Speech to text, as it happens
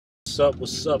up?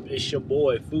 What's up? It's your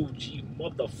boy Fuji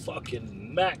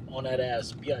motherfucking Mac on that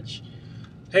ass bitch.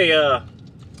 Hey, I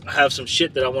have some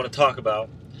shit that I want to talk about,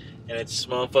 and it's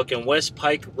motherfucking West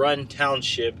Pike Run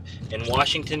Township in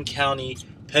Washington County,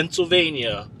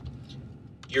 Pennsylvania.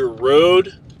 Your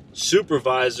road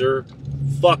supervisor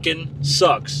fucking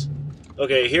sucks.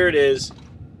 Okay, here it is.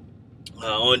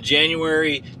 On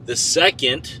January the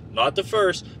 2nd, not the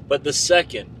 1st, but the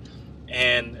 2nd,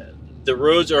 and the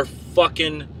roads are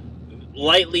fucking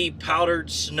lightly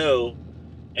powdered snow,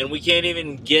 and we can't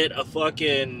even get a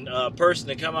fucking person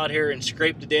to come out here and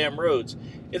scrape the damn roads.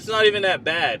 It's not even that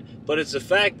bad, but it's the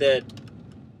fact that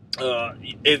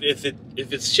if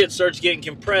its shit starts getting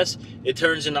compressed, it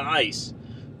turns into ice.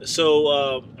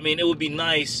 So I mean, it would be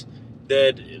nice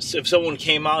that if someone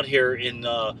came out here and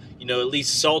at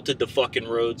least salted the fucking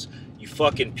roads. You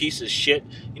fucking piece of shit.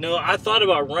 I thought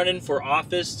about running for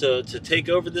office to take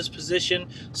over this position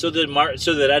so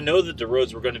that I know that the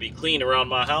roads were going to be clean around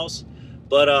my house.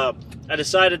 But I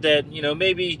decided that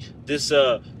maybe this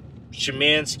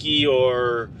Shemansky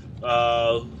or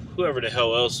whoever the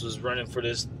hell else was running for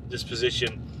this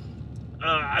position.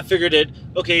 I figured that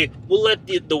okay, we'll let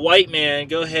the white man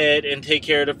go ahead and take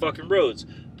care of the fucking roads.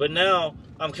 But now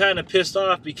I'm kind of pissed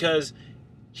off because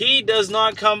he does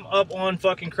not come up on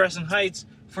fucking Crescent Heights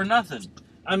for nothing.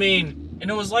 I mean,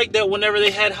 and it was like that whenever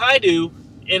they had Haidu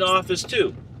in office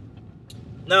too.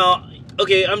 Now,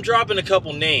 okay, I'm dropping a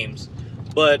couple names,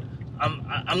 but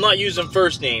I'm not using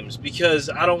first names because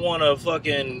I don't want to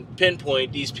fucking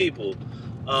pinpoint these people.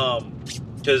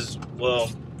 Because, well,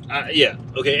 yeah,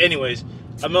 okay. Anyways,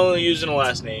 I'm only using a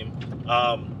last name.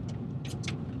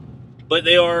 But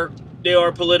they are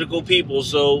political people,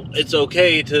 so it's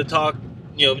okay to talk.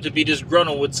 To be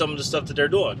disgruntled with some of the stuff that they're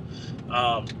doing.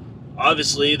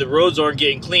 Obviously, the roads aren't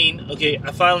getting clean. Okay,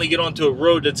 I finally get onto a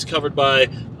road that's covered by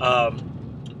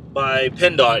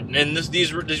PennDOT, and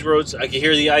these roads, I can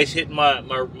hear the ice hitting my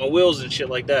wheels and shit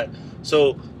like that.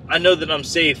 So I know that I'm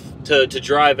safe to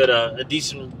drive at a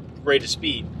decent rate of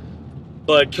speed.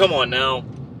 But come on now,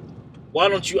 why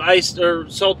don't you ice or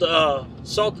salt the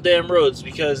damn roads?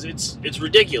 Because it's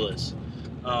ridiculous.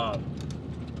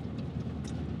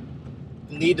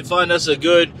 Need to find us a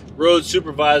good road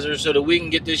supervisor so that we can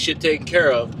get this shit taken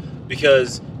care of,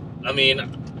 because I mean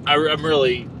I'm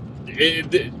really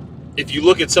if you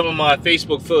look at some of my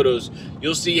Facebook photos,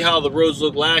 you'll see how the roads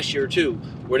look last year too,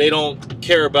 where they don't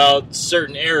care about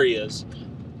certain areas,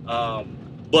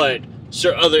 but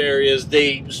certain other areas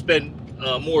they spend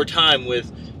more time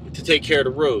with to take care of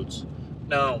the roads.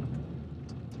 Now,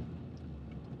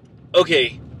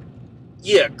 okay,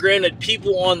 yeah, granted,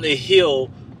 people on the hill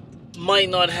might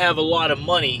not have a lot of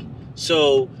money,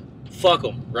 so fuck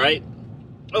them, right?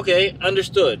 Okay,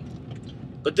 understood.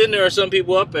 But then there are some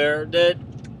people up there that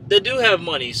do have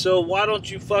money, so why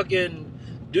don't you fucking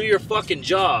do your fucking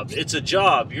job? It's a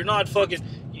job. You're not fucking...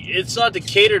 It's not to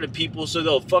cater to people so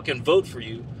they'll fucking vote for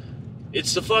you.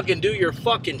 It's to fucking do your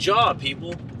fucking job,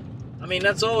 people. I mean,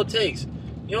 that's all it takes.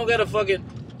 You don't gotta fucking...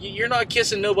 You're not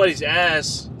kissing nobody's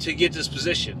ass to get this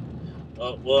position.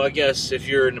 Well, I guess if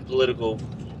you're in the political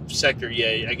sector,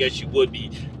 yeah, I guess you would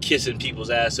be kissing people's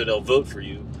ass so they'll vote for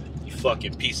you. You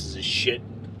fucking pieces of shit.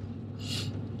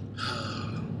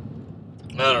 I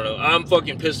don't know. I'm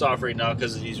fucking pissed off right now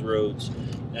because of these roads.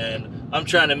 And I'm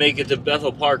trying to make it to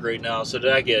Bethel Park right now so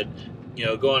that I could,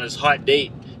 go on this hot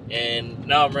date. And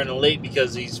now I'm running late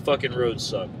because these fucking roads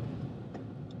suck.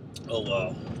 Oh,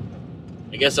 well.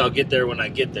 I guess I'll get there when I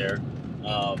get there.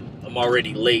 I'm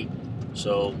already late,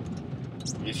 so...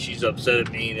 if she's upset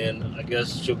at me, then I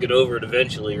guess she'll get over it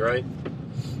eventually, right?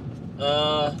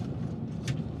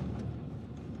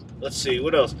 Let's see,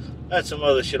 what else? I had some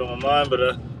other shit on my mind,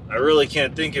 but I really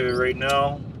can't think of it right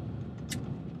now.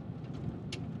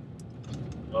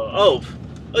 Oh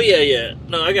yeah.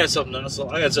 No, I got something else. I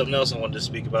wanted to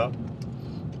speak about.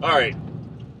 All right.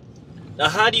 Now,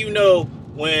 how do you know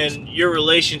when your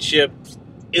relationship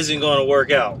isn't going to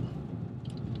work out?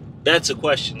 That's a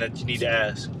question that you need to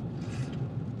ask.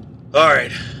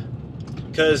 Alright,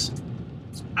 because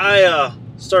I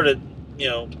started,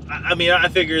 I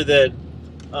figure that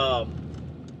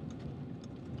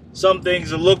some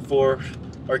things to look for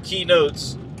are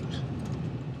keynotes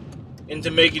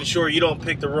into making sure you don't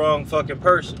pick the wrong fucking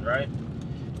person, right?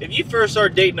 If you first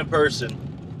start dating a person,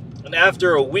 and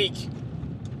after a week,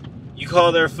 you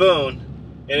call their phone,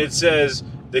 and it says,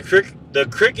 the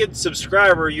Cricket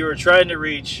subscriber you are trying to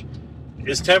reach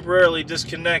is temporarily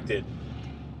disconnected.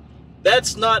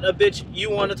 That's not a bitch you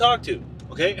want to talk to,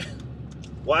 okay?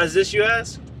 Why is this, you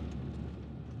ask?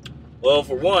 Well,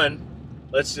 for one,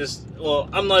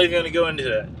 I'm not even going to go into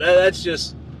that. That's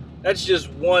just That's just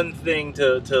one thing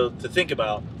to think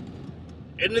about.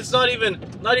 And it's not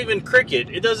even cricket.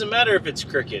 It doesn't matter if it's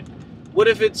cricket. What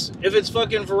if it's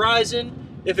fucking Verizon,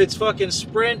 if it's fucking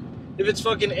Sprint, if it's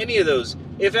fucking any of those?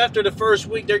 If after the first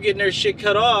week they're getting their shit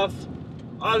cut off,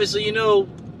 obviously you know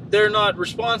they're not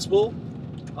responsible.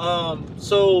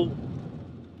 So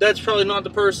that's probably not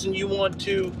the person you want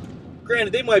to.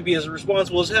 Granted, they might be as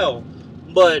responsible as hell,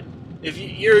 but if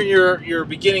you're in your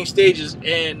beginning stages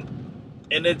and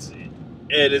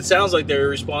it sounds like they're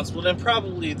irresponsible, then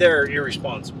probably they're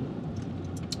irresponsible.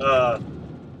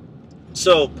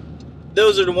 So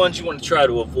those are the ones you want to try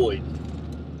to avoid.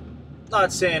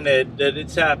 Not saying that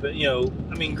it's happened, you know.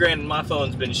 I mean, granted, my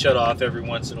phone's been shut off every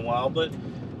once in a while, but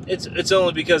it's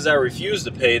only because I refuse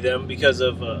to pay them because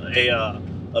of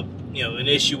an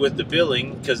issue with the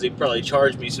billing, because they probably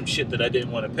charged me some shit that I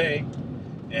didn't want to pay,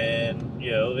 and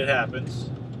you know it happens.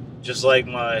 Just like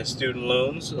my student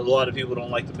loans, a lot of people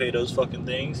don't like to pay those fucking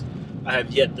things. I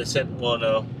have yet to send. Well,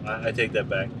 no, I take that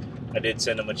back. I did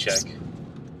send them a check.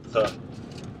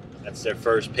 That's their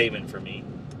first payment for me.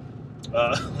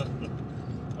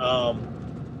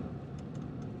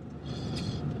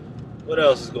 What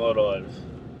else is going on?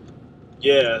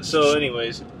 Yeah. So,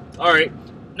 anyways, all right.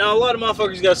 Now, a lot of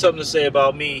motherfuckers got something to say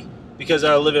about me because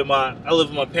I live with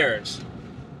my parents.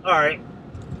 All right.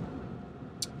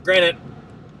 Granted,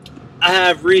 I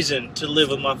have reason to live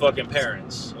with my fucking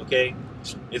parents. Okay.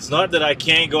 It's not that I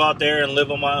can't go out there and live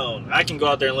on my own. I can go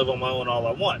out there and live on my own all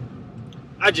I want.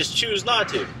 I just choose not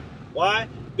to. Why?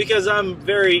 Because I'm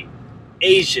very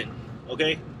Asian.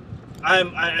 Okay.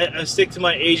 I stick to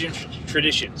my Asian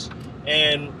traditions,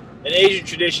 and an Asian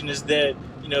tradition is that,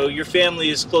 you know, your family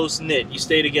is close knit. You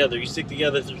stay together. You stick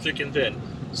together through thick and thin.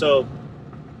 So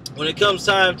when it comes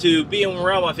time to being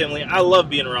around my family, I love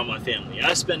being around my family.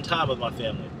 I spend time with my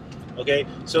family. Okay?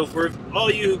 So for all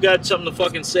you who got something to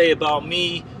fucking say about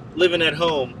me living at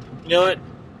home, you know what?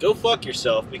 Go fuck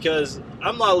yourself, because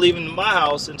I'm not leaving my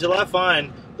house until I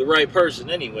find the right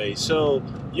person anyway. So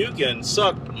you can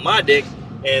suck my dick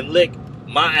and lick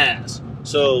my ass.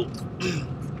 So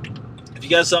if you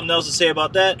got something else to say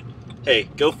about that, hey,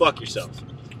 go fuck yourself.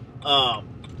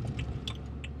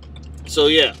 So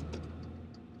yeah,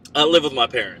 I live with my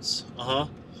parents.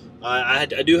 I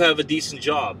do have a decent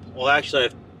job. Well, actually, I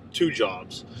have 2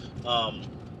 jobs.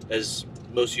 As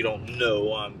most of you don't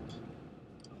know,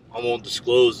 I won't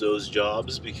disclose those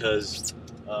jobs because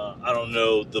I don't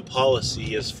know the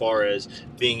policy as far as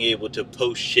being able to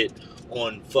post shit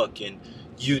on fucking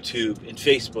YouTube and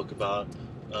Facebook about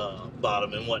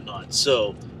them and whatnot.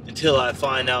 So until I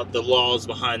find out the laws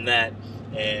behind that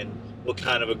and what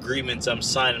kind of agreements I'm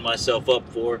signing myself up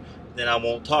for, then I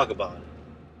won't talk about it.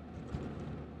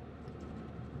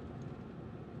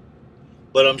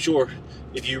 But I'm sure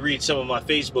if you read some of my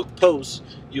Facebook posts,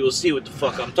 you will see what the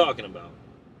fuck I'm talking about.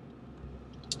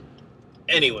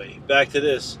 Anyway, back to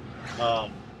this.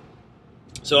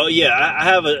 So yeah, I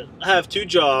have 2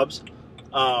 jobs.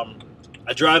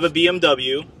 I drive a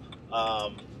BMW.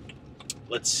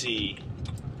 Let's see.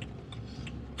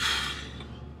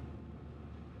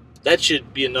 That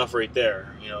should be enough right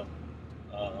there, you know.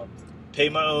 Pay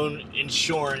my own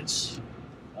insurance.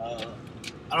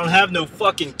 I don't have no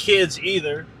fucking kids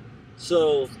either,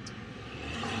 so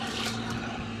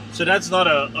that's not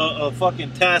a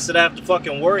fucking task that I have to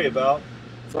fucking worry about.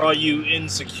 For all you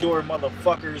insecure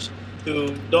motherfuckers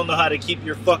who don't know how to keep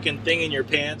your fucking thing in your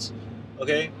pants,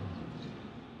 okay?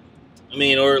 I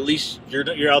mean, or at least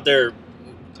you're out there.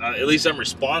 At least I'm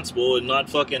responsible and not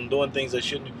fucking doing things I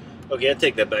shouldn't. Okay, I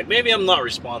take that back. Maybe I'm not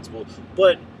responsible,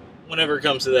 but whenever it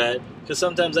comes to that, because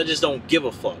sometimes I just don't give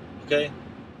a fuck. Okay.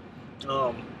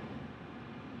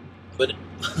 But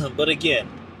again,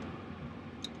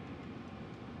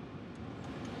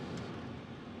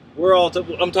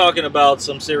 I'm talking about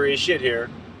some serious shit here,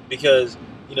 because,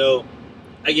 you know,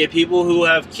 I get people who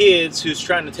have kids who's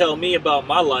trying to tell me about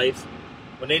my life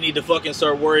when they need to fucking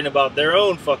start worrying about their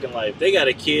own fucking life. They got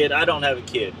a kid. I don't have a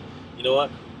kid. You know what?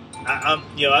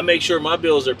 I make sure my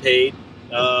bills are paid.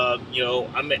 I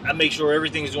make sure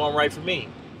everything's going right for me.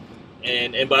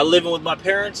 And by living with my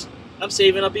parents, I'm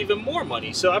saving up even more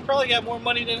money. So I probably got more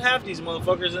money than half these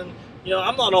motherfuckers. And, you know,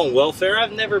 I'm not on welfare.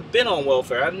 I've never been on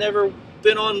welfare. I've never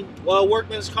been on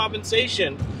workman's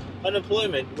compensation,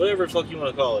 unemployment, whatever the fuck you want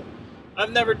to call it.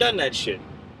 I've never done that shit.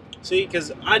 See,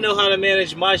 because I know how to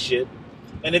manage my shit.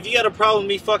 And if you got a problem with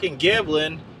me fucking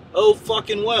gambling, oh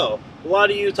fucking well. A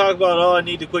lot of you talk about, oh, I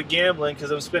need to quit gambling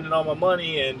because I'm spending all my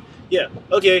money. And yeah,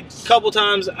 okay, a couple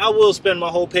times I will spend my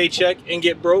whole paycheck and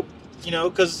get broke. You know,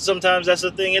 because sometimes that's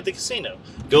the thing at the casino.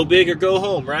 Go big or go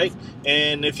home, right?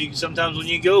 And if you sometimes when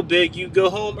you go big, you go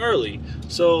home early.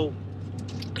 So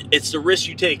it's the risk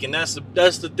you take, and that's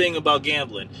the thing about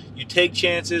gambling. You take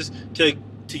chances to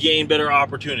gain better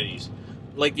opportunities.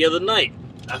 Like the other night,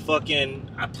 I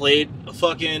played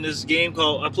this game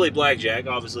called, I played blackjack,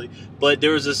 obviously, but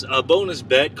there was this bonus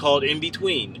bet called In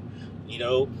Between. You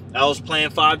know, I was playing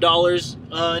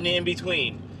 $5 in the In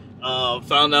Between.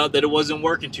 Found out that it wasn't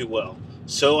working too well,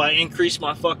 so I increased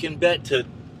my fucking bet to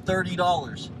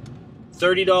 $30.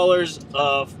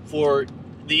 $30 for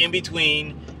the In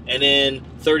Between, and then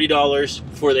 $30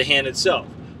 for the hand itself.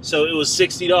 So it was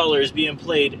 $60 being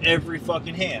played every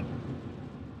fucking hand.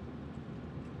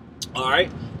 All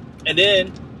right, and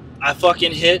then I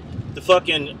fucking hit the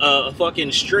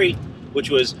fucking straight, which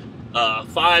was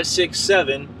 5, 6,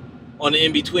 7 on the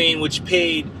In Between, which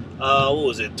paid what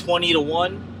was it, 20 to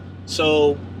 1.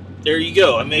 So there you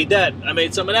go. I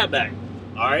made some of that back.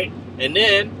 All right, and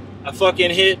then I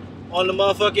fucking hit on the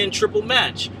motherfucking triple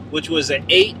match, which was an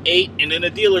 8, 8, and then the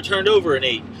dealer turned over an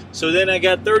 8. So then I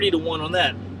got 30 to 1 on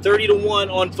that. 30 to 1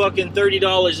 on fucking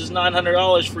 $30 is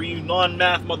 $900 for you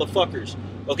non-math motherfuckers.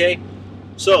 Okay?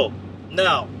 So,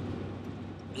 now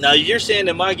you're saying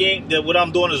that my game, that what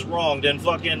I'm doing is wrong, then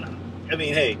fucking, I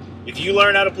mean, hey, if you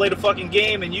learn how to play the fucking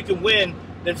game and you can win,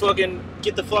 then fucking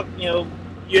get the fuck, you know,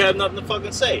 you have nothing to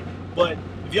fucking say. But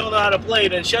if you don't know how to play,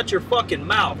 then shut your fucking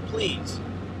mouth, please.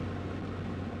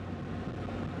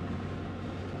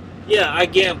 Yeah, I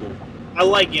gamble. I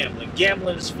like gambling.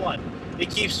 Gambling is fun. It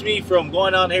keeps me from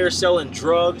going out here selling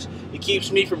drugs. It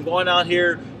keeps me from going out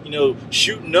here, you know,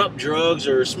 shooting up drugs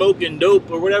or smoking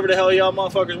dope or whatever the hell y'all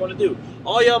motherfuckers want to do.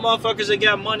 All y'all motherfuckers that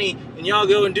got money and y'all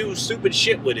go and do stupid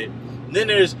shit with it. And then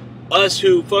there's us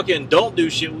who fucking don't do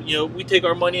shit. You know, we take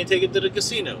our money and take it to the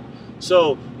casino.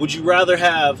 So, would you rather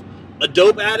have a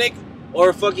dope addict or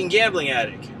a fucking gambling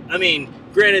addict? I mean,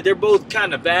 granted, they're both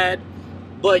kind of bad,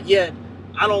 but yet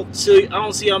I don't see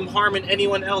I'm harming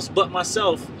anyone else but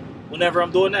myself whenever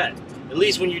I'm doing that. At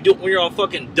least when you're all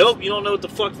fucking dope, you don't know what the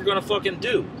fuck you're gonna fucking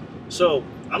do. So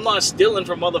I'm not stealing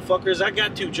from motherfuckers. I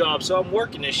got 2 jobs, so I'm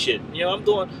working this shit. You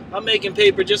know, I'm making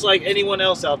paper just like anyone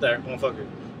else out there, motherfucker.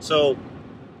 So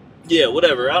yeah,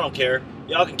 whatever. I don't care.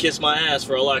 Y'all can kiss my ass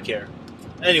for all I care.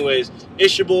 Anyways,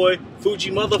 it's your boy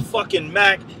Fuji motherfucking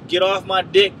Mac. Get off my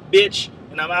dick, bitch,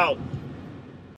 and I'm out.